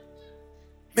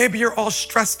 Maybe you're all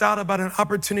stressed out about an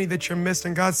opportunity that you're missed,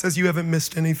 and God says you haven't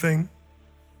missed anything.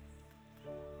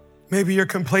 Maybe you're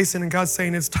complacent and God's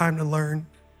saying it's time to learn.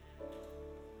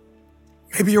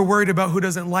 Maybe you're worried about who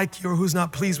doesn't like you or who's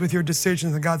not pleased with your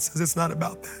decisions, and God says it's not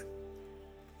about that.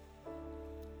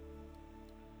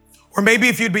 Or maybe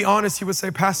if you'd be honest, you would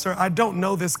say, Pastor, I don't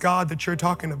know this God that you're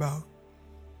talking about,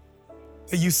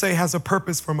 that you say has a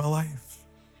purpose for my life.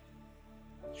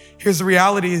 Here's the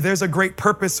reality, there's a great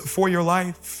purpose for your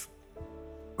life,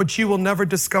 but you will never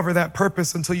discover that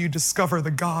purpose until you discover the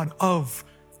God of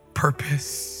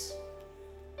purpose.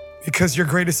 Because your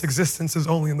greatest existence is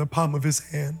only in the palm of his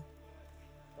hand.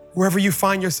 Wherever you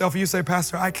find yourself, you say,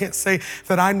 Pastor, I can't say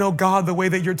that I know God the way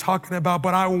that you're talking about,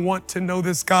 but I want to know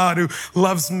this God who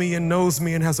loves me and knows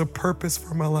me and has a purpose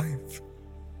for my life.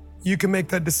 You can make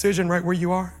that decision right where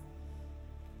you are.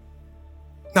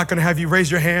 Not gonna have you raise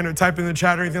your hand or type in the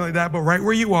chat or anything like that, but right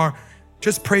where you are,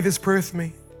 just pray this prayer with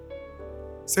me.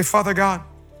 Say, Father God,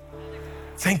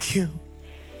 thank you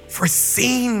for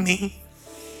seeing me,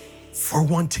 for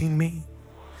wanting me.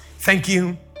 Thank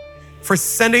you for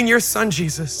sending your son,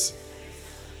 Jesus,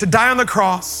 to die on the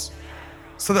cross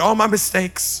so that all my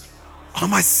mistakes, all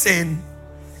my sin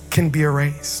can be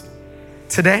erased.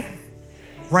 Today,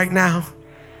 right now,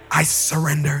 I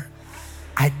surrender.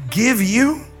 I give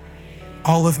you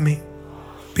all of me.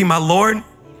 Be my Lord,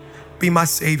 be my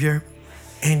Savior,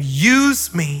 and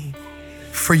use me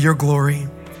for your glory.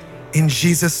 In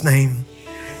Jesus' name,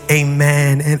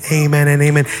 amen and amen and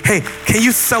amen. Hey, can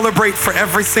you celebrate for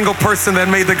every single person that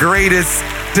made the greatest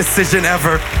decision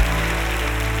ever?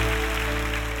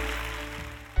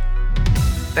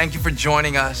 Thank you for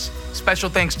joining us. Special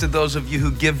thanks to those of you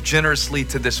who give generously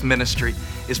to this ministry.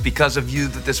 It's because of you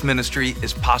that this ministry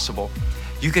is possible.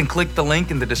 You can click the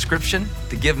link in the description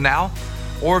to give now,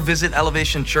 or visit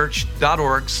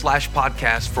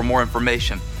elevationchurch.org/podcast for more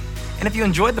information. And if you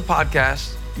enjoyed the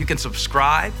podcast, you can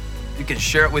subscribe, you can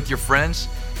share it with your friends,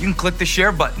 you can click the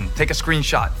share button, take a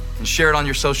screenshot, and share it on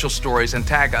your social stories and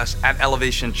tag us at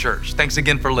Elevation Church. Thanks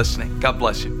again for listening. God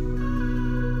bless you.